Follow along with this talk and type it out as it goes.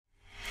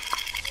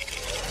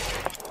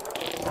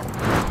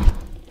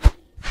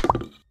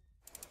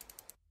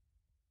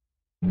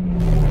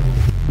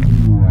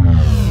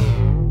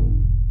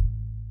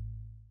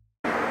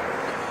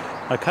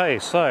Okay,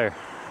 so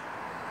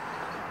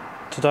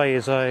today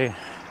is a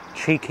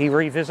cheeky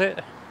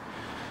revisit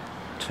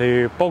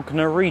to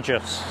Bognor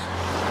Regis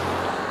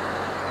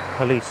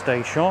police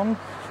station,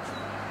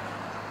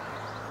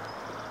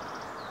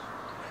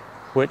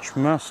 which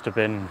must have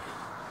been,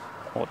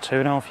 what,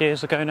 2.5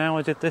 years ago now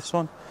I did this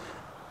one.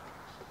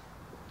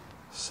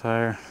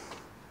 So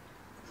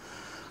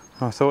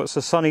I thought it's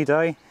a sunny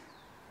day,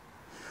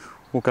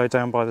 we'll go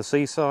down by the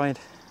seaside,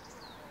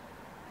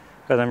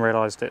 but then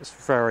realised it's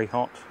very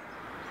hot,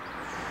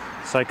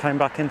 so I came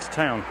back into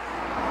town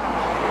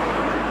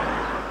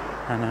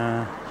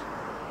and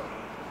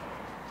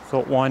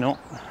thought why not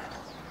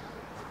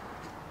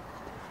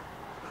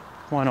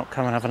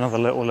come and have another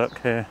little look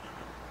here.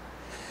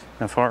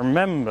 Now, if I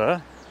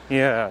remember,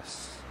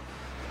 yes,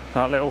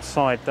 that little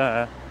side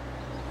there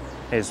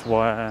is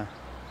where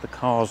the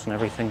cars and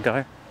everything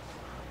go,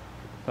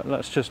 but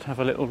let's just have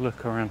a little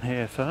look around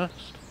here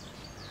first,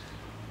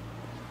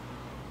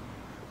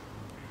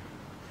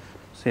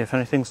 see if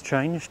anything's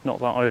changed. Not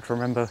that I would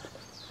remember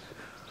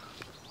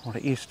what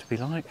it used to be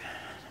like.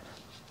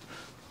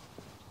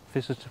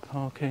 Visitor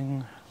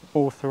parking,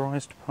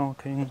 authorised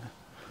parking.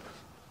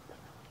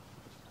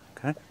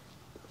 Okay.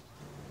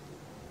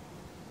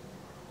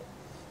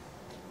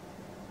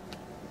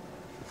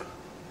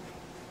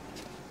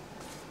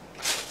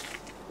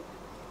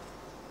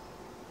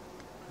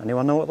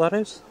 Anyone know what that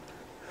is?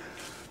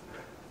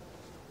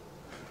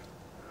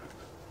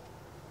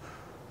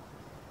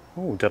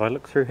 Oh, did I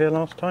look through here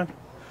last time?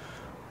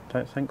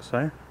 Don't think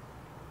so.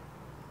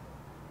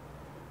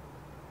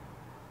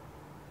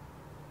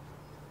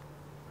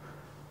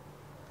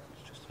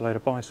 It's just a load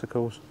of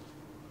bicycles.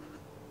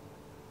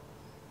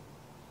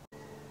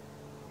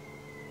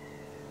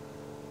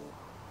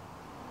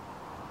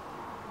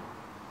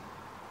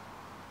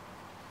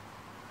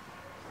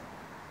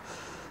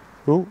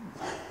 Oh,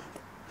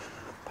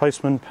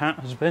 Postman Pat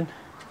has been.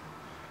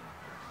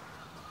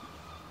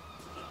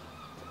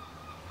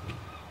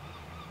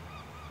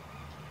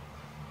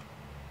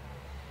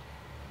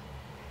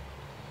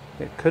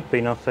 It could be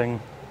nothing,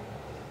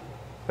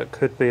 but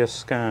could be a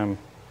scam.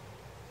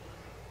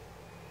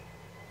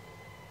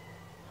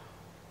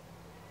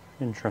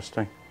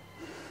 Interesting.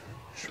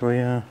 Shall we,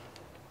 let's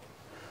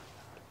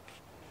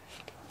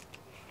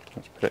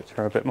put it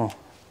through a bit more.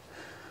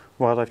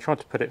 Well, they've tried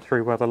to put it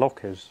through where the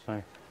lock is,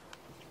 so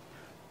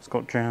it's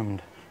got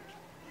jammed.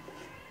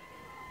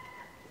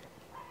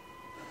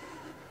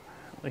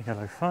 The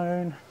yellow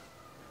phone.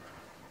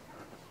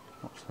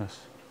 What's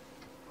this?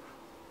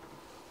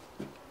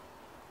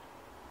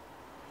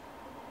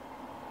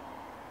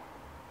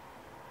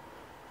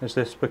 Is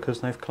this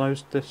because they've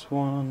closed this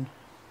one?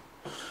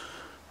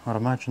 I'd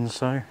imagine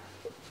so.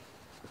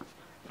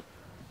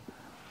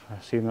 I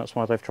assume that's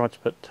why they've tried to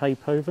put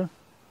tape over.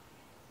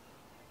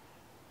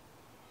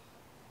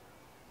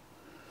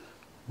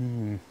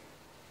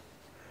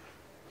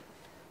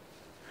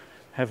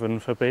 Heaven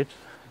forbid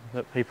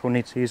that people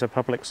need to use a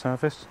public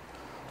service.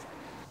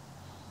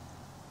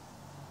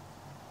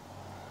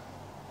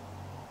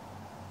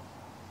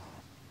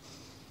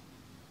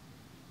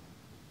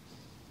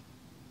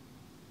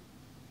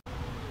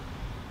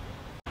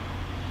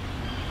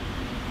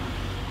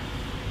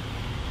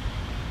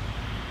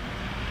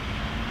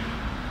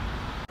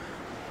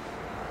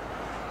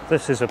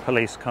 This is a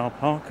police car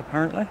park,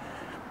 apparently.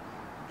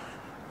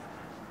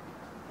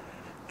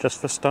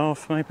 Just for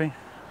staff, maybe.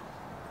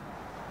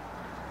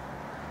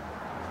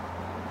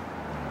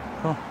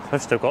 Oh, they've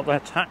still got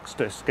their tax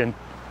disc in.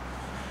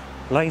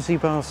 Lazy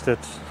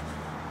bastards.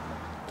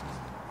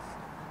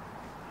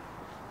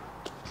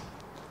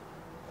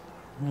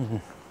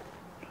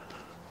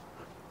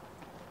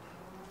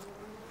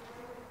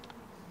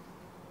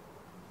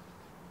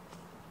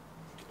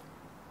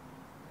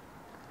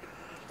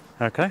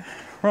 Okay,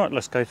 right,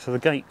 let's go to the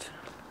gate.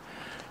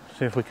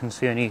 See if we can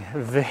see any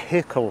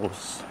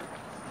vehicles.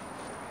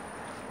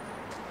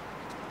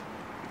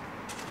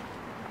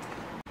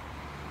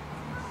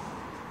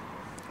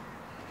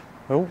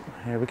 Oh,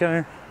 here we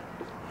go.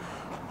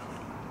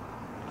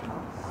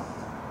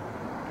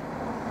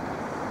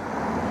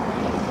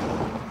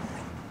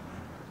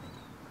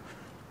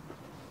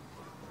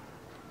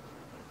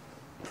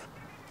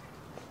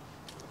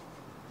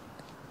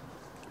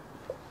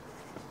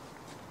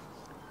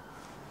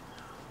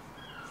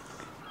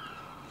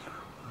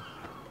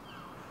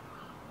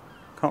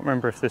 Can't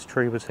remember if this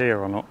tree was here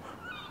or not,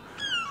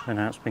 and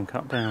now it's been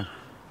cut down.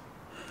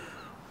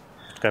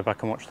 Let's go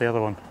back and watch the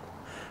other one.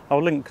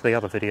 I'll link the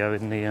other video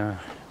in the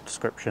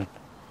description.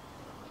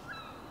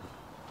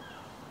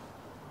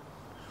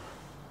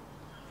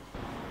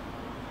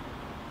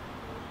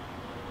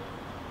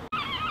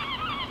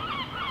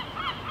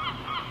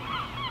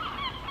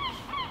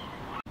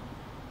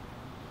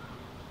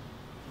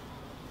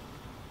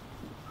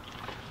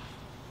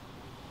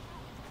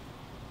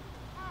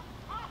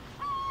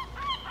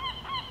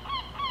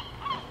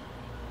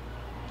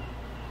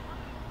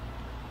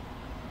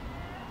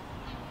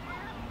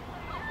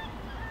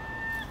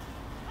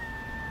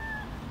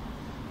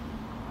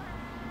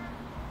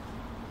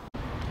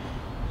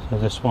 So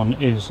this one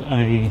is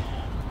a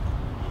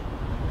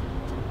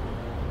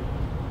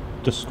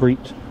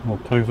discreet or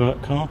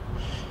covert car.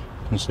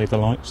 You can see the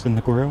lights in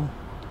the grille.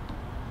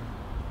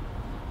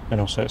 And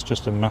also it's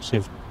just a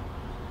massive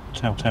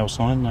telltale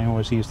sign, they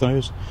always use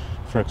those.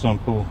 For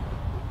example,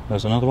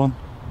 there's another one.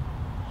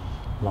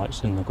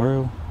 Lights in the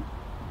grille.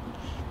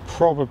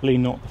 Probably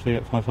not the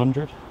Fiat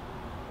 500.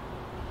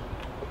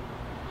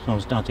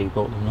 Someone's daddy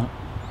bought them that.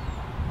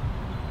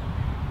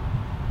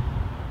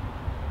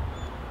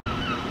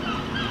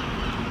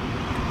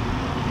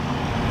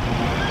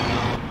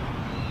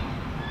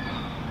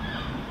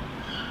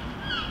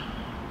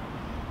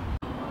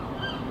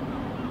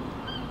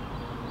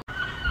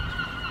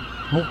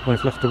 Oh,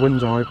 they've left the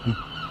window open.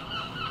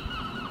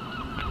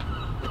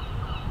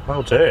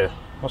 Oh dear,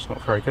 that's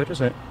not very good,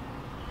 is it?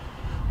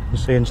 You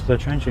see into their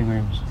changing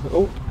rooms.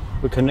 Oh,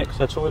 we can nick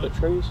their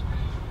toiletries.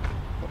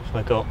 What have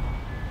I got?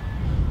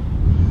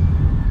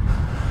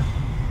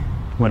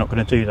 We're not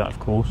going to do that, of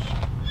course.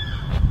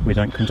 We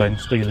don't condone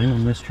stealing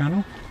on this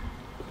channel.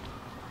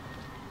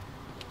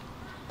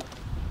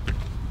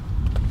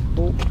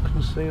 Oh, I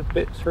can see a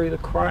bit through the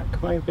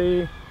crack,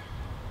 maybe.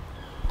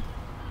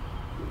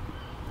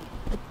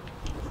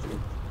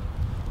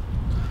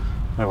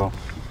 Oh well.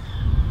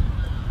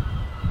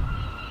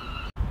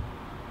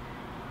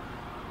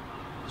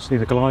 See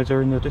the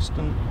glider in the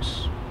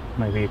distance?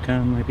 Maybe you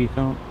can, maybe you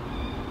can't.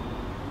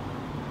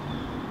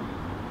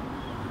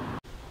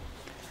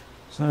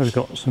 So we've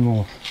got some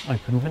more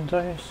open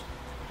windows.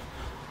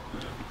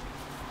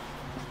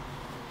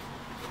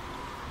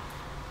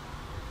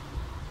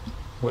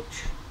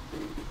 Which,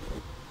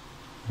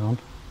 hang on.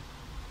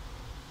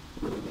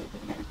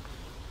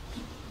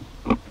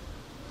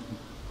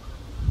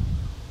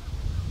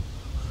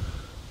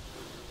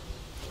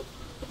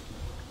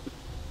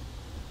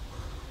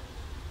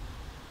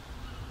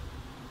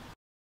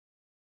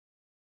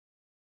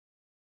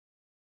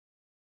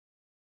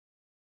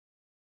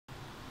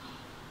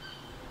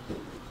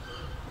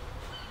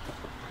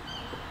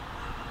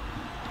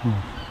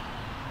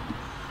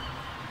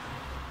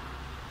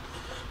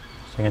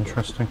 Something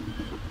interesting.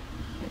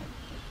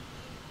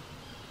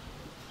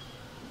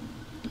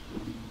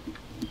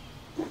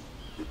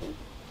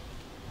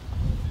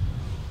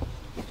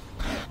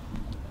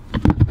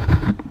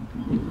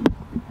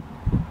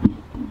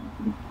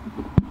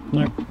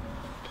 No,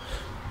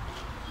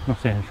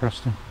 nothing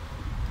interesting.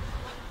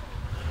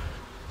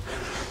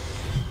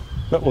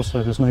 But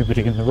also there's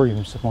nobody in the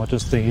room, so why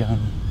does the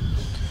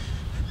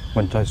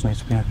windows need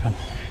to be open?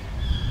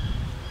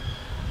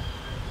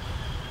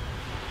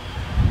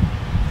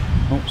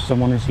 Oh,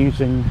 someone is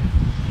using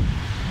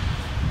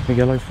the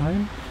yellow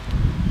phone.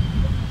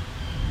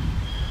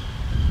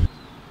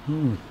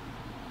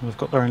 They've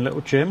got their own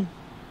little gym.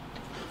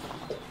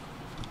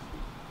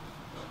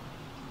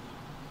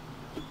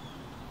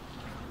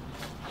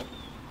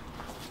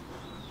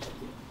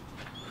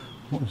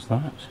 What is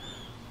that?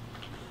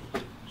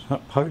 Is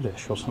that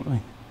Polish or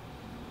something?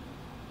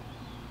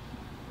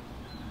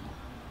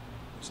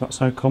 Is that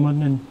so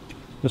common in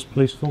this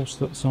police force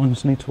that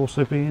signs need to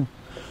also be in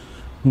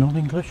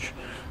non-English?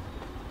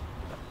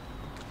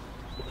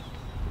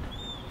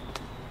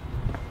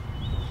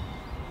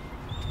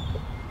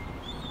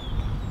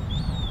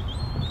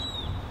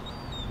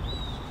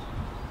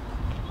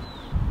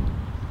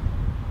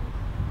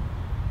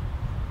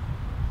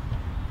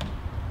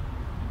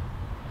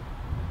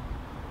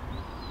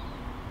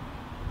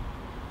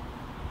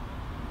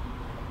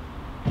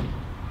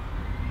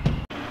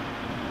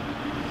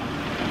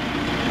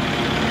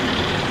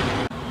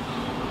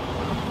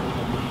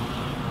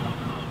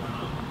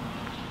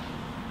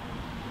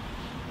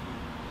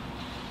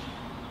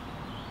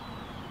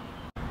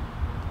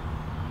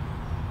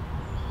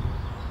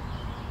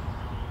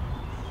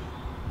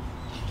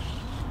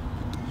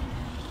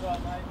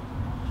 Right, mate.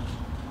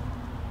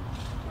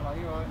 Hello,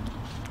 you alright?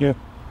 Yeah.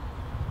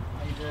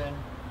 How you doing?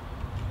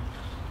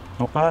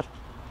 Not bad.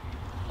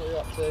 What are you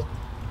up to?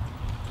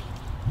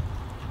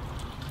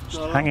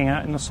 Just hanging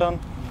out in the sun.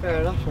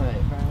 Fair enough, mate. Fair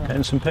enough.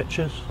 Getting some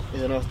pictures.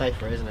 It's a nice day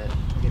for it, isn't it?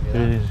 I'll give you It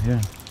that. is,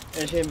 yeah.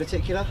 Anything in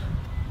particular?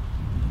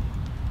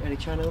 Any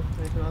channel?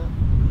 Anything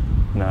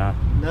like Nah. that?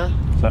 No?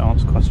 Don't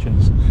answer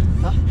questions.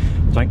 Huh?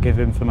 Don't give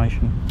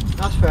information.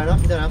 That's fair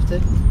enough, you don't have to.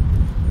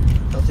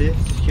 Up to you,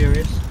 just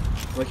curious.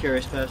 I'm a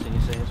curious person, you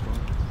see,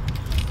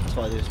 that's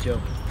why I do this job.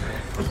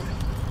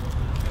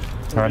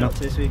 What Fair are you enough. up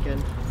to this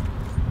weekend?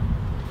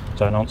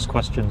 Don't answer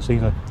questions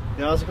either.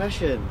 You ask a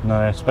question?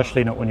 No,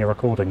 especially not when you're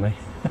recording me.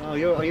 Oh, are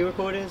you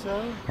recording as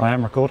well? I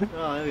am recording.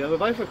 Oh, there we go. We're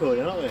both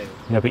recording, aren't we?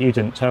 Yeah, but you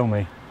didn't tell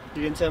me.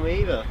 You didn't tell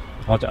me either.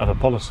 I don't have a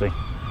policy.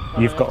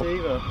 You've got.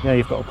 Either. Yeah,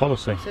 you've got a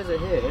policy. It says it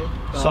here.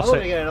 But I Suss don't want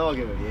it. to get in an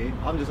argument with you.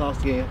 I'm just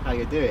asking you how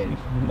you're doing.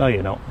 No,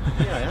 you're not.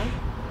 Yeah, I am.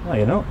 No,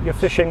 you're not. You're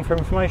fishing for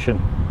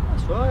information.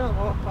 That's right.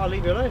 I'll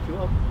leave you alone if you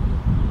want.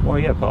 Well,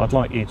 yeah, but I'd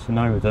like you to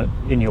know that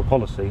in your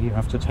policy you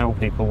have to tell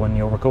people when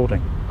you're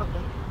recording. Okay.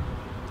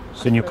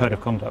 It's in your code of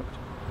conduct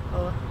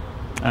Oh,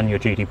 and your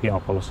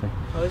GDPR policy.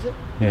 oh is it?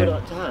 Yeah. You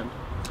got it to hand?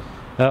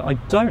 I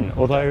don't,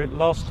 although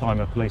last time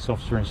a police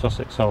officer in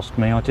Sussex asked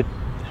me, I did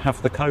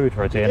have the code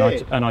ready,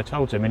 and I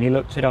told him, and he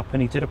looked it up,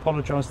 and he did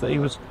apologise that he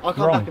was I'll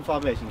come wrong. back in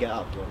 5 minutes and get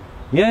up, John.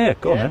 Yeah,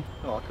 go on then.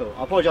 Alright, cool.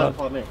 I'll apologise in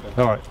 5 minutes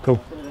then. Alright,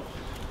 cool.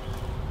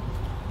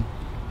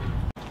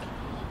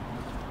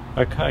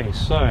 Okay,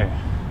 so,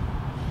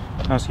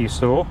 as you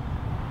saw,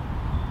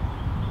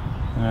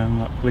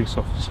 that police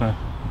officer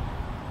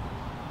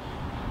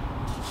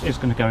is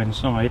going to go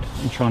inside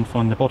and try and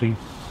find the body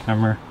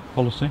camera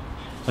policy.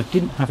 I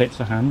didn't have it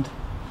to hand,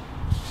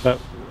 but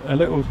a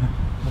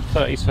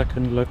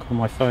 30-second look on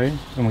my phone,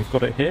 and we've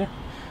got it here.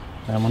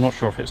 I'm not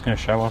sure if it's going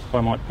to show up.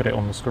 I might put it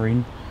on the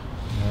screen.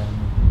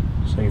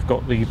 So you've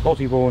got the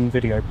body-worn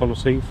video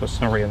policy for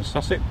Surrey and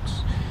Sussex,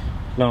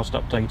 last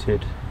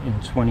updated in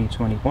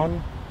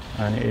 2021,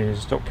 and it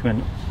is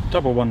document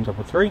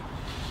 1133.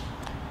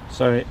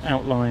 So it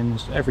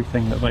outlines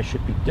everything that they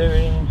should be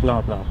doing,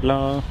 blah blah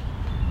blah.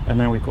 And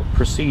now we've got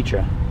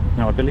procedure.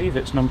 Now I believe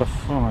it's number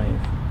 5.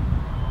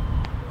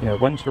 Yeah,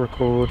 when to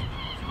record.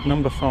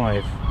 Number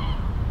 5.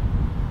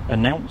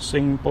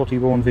 Announcing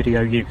body-worn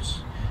video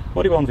use.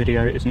 Body-worn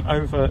video is an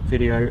overt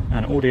video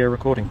and audio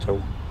recording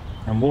tool,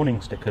 and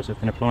warning stickers have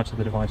been applied to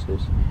the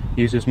devices.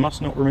 Users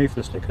must not remove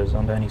the stickers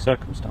under any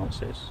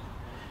circumstances.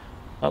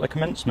 At the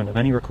commencement of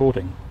any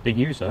recording, the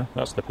user,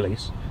 that's the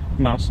police,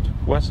 must,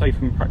 where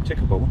safe and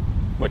practicable,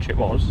 which it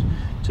was,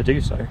 to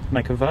do so,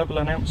 make a verbal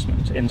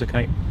announcement to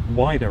indicate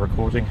why the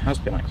recording has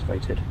been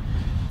activated.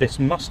 This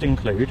must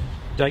include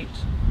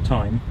date,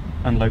 time,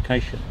 and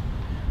location.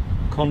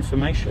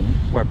 Confirmation,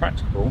 where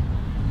practicable,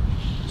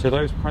 to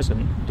those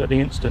present that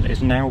the incident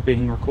is now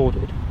being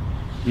recorded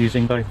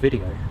using both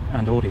video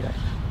and audio.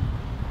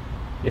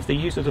 If the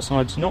user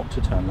decides not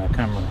to turn on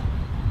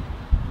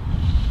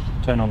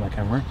their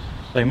camera,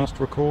 they must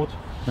record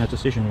their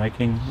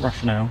decision-making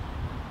rationale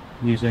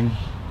using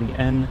the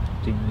NDM,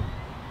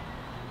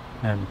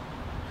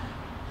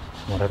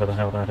 whatever the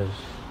hell that is.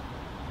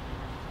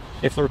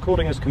 If the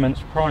recording is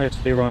commenced prior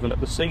to the arrival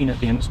at the scene at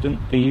the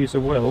incident, the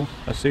user will,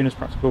 as soon as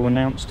practicable,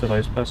 announce to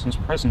those persons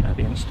present at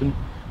the incident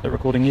that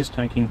recording is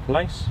taking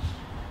place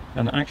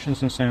and that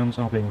actions and sounds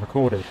are being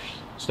recorded.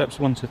 Steps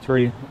 1 to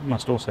 3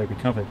 must also be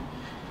covered.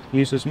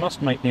 Users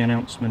must make the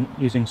announcement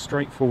using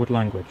straightforward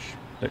language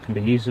that can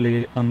be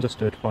easily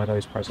understood by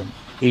those present,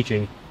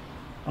 e.g.,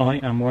 I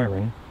am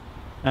wearing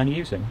and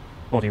using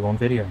body-worn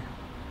video.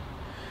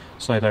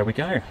 So there we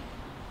go.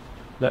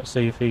 Let's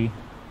see if he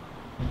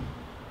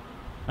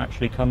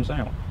actually comes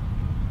out.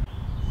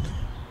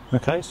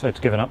 Okay, so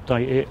to give an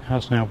update, it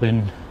has now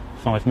been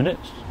 5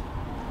 minutes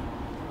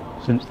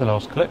since the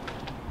last clip,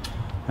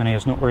 and he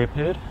has not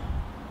reappeared.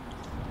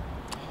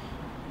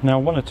 Now,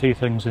 one of two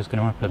things is going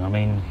to happen. I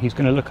mean, he's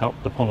going to look up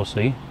the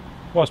policy.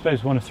 Well, I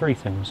suppose one of three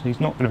things. He's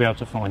not going to be able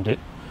to find it,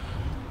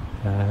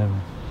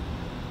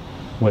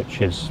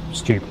 which is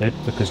stupid,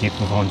 because you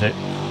can find it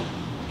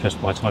just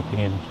by typing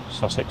in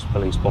Sussex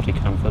Police body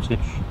cam footage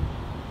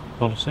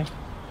policy.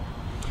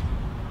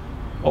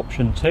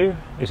 Option 2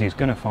 is he's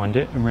going to find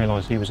it and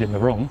realise he was in the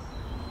wrong,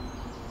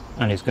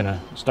 and he's going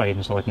to stay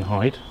inside and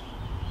hide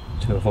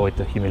to avoid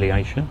the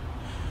humiliation.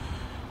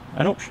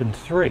 And option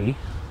 3,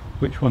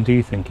 which one do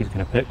you think he's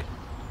going to pick?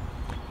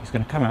 He's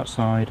going to come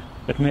outside,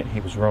 admit he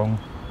was wrong,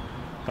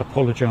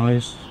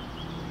 apologise,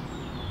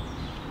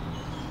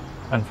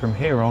 and from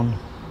here on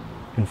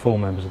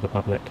inform members of the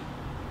public.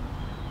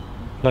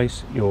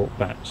 Place your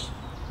bets.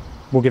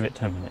 We'll give it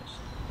 10 minutes.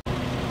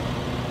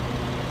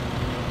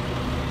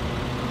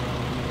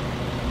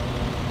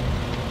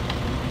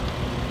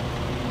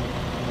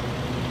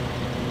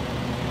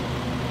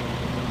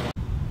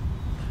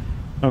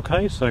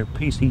 Okay, so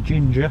PC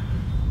Ginger,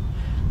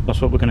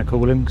 that's what we're going to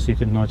call him because he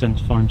didn't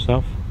identify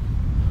himself.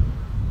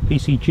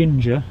 PC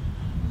Ginger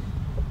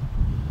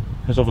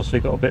has obviously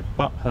got a bit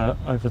butthurt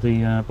over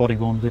the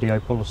body-worn video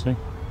policy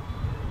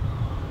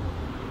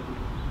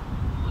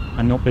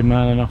and not been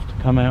man enough to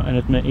come out and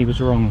admit he was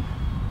wrong.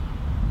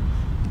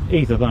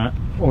 Either that,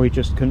 or he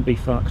just couldn't be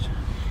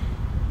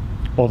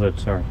bothered,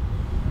 sorry.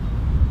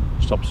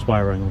 Stop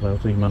swearing or they'll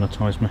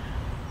demonetise me.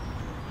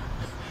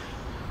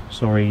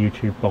 Sorry,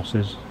 YouTube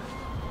bosses.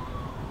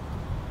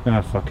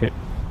 Ah, fuck it.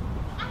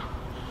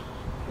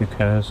 Who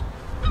cares?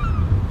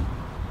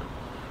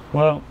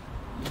 Well,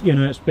 you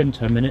know, it's been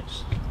 10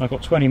 minutes. I've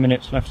got 20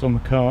 minutes left on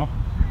the car.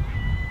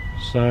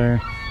 So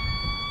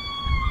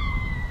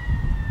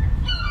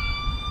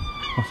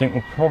I think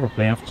we'll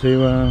probably have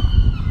to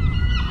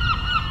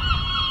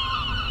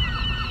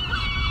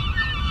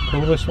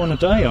call this one a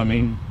day. I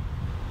mean,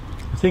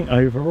 I think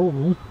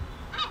overall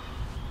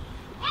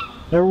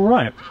they're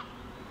alright.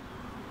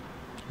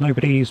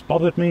 Nobody's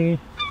bothered me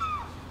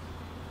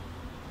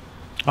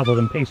other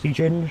than PC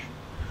Ginge.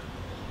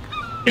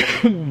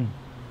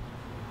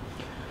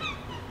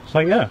 So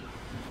yeah,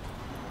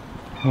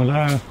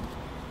 we'll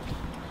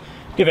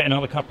give it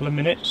another couple of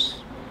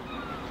minutes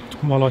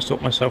while I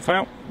sort myself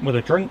out with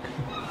a drink,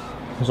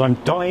 because I'm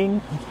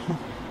dying,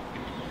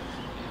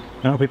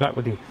 and I'll be back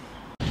with you.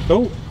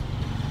 Oh,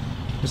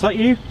 is that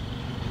you?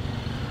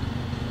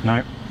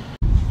 No.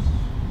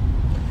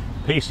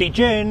 PC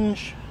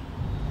Ginge,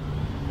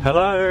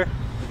 hello.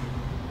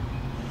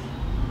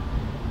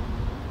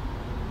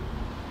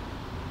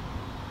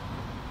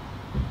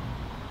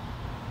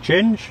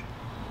 Ginge?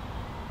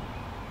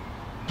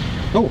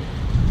 Oh!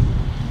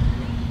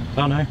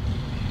 Oh no.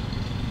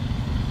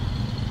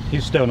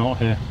 He's still not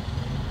here.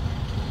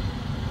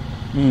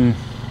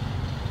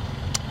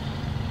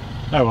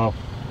 Oh well.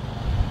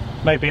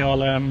 Maybe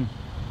I'll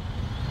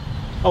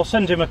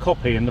send him a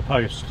copy in the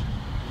post.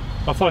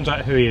 I'll find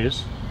out who he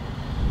is.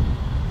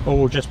 Or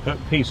we'll just put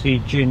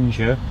PC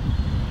Ginger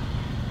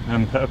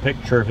and put a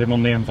picture of him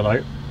on the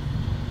envelope,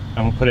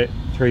 and we'll put it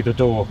through the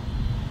door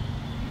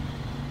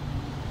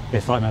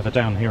if I'm ever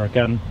down here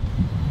again.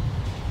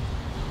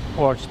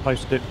 Or I'll just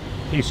post it,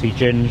 PC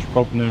Ginge,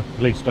 Bognor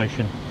police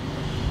station.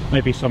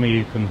 Maybe some of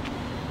you can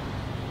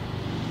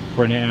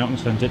print it out and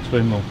send it to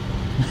him, or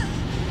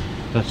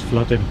let's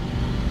flood him.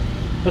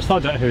 Let's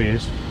find out who he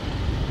is.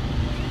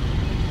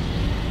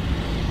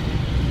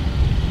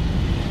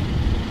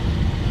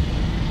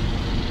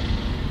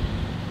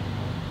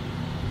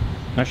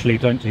 Actually,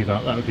 don't do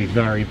that, that would be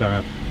very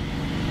bad.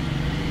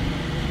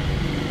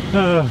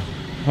 Oh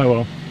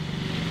well.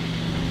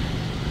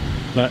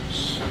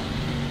 Let's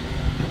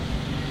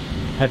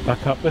head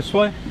back up this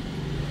way.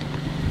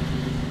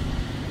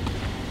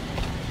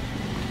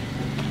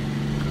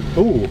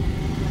 Ooh!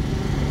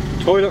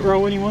 Toilet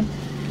roll, anyone?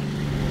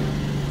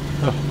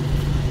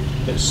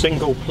 Oh, it's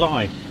single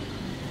ply.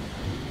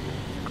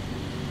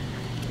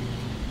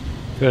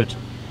 Good.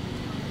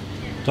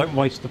 Don't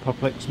waste the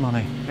public's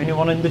money.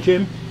 Anyone in the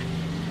gym?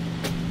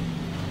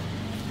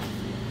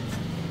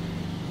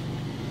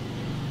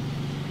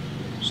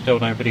 Still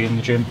nobody in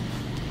the gym.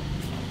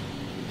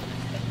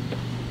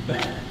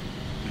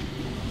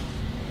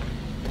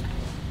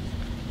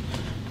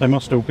 They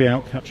must all be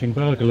out catching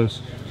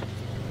burglars.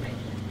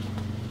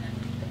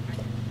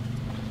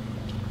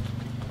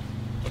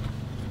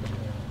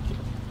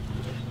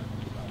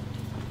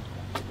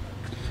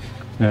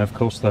 Yeah, of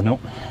course they're not.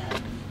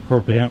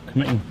 Probably out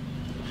committing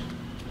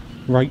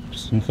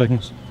rapes and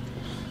things.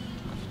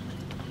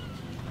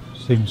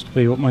 Seems to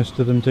be what most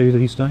of them do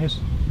these days.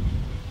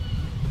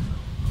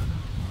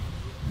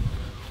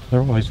 They're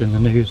always in the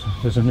news.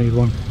 There's a new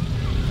one.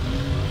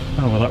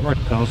 Oh well, that red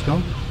car's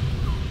gone.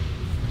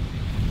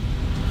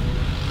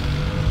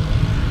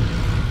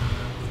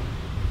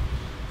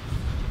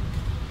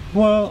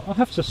 Well, I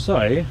have to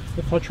say,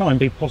 if I try and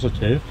be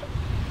positive,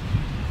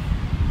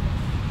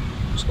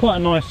 it's quite a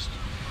nice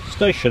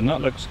station.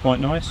 That looks quite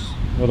nice,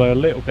 although a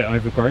little bit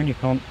overgrown. You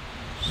can't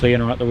see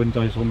in or out the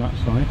windows on that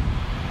side.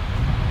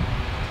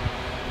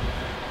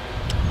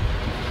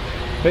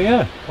 But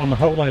yeah, on the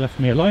whole they left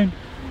me alone.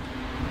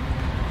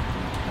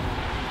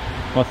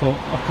 I thought,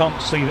 I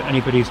can't see that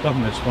anybody's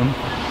done this one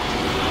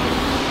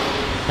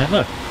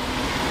ever,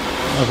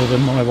 other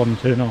than my one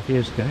 2.5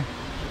 years ago.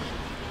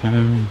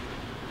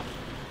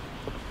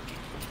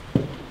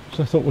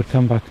 So I thought we'd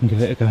come back and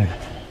give it a go.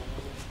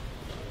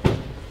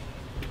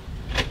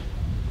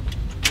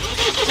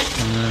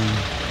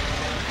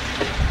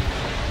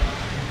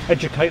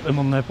 Educate them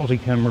on their body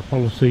camera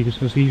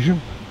policies as usual,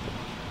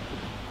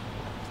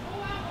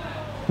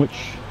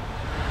 which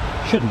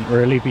shouldn't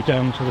really be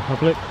down to the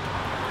public.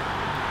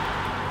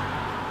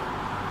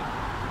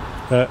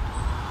 But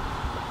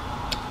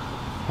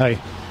hey,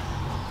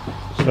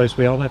 I suppose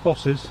we are their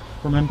bosses,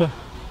 remember?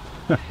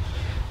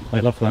 They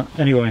love that.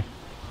 Anyway,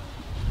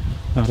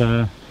 but,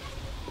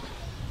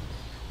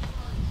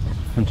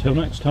 until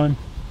next time,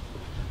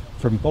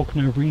 from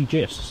Bognor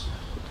Regis,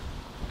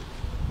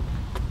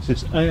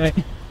 this is AA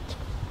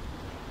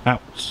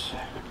out.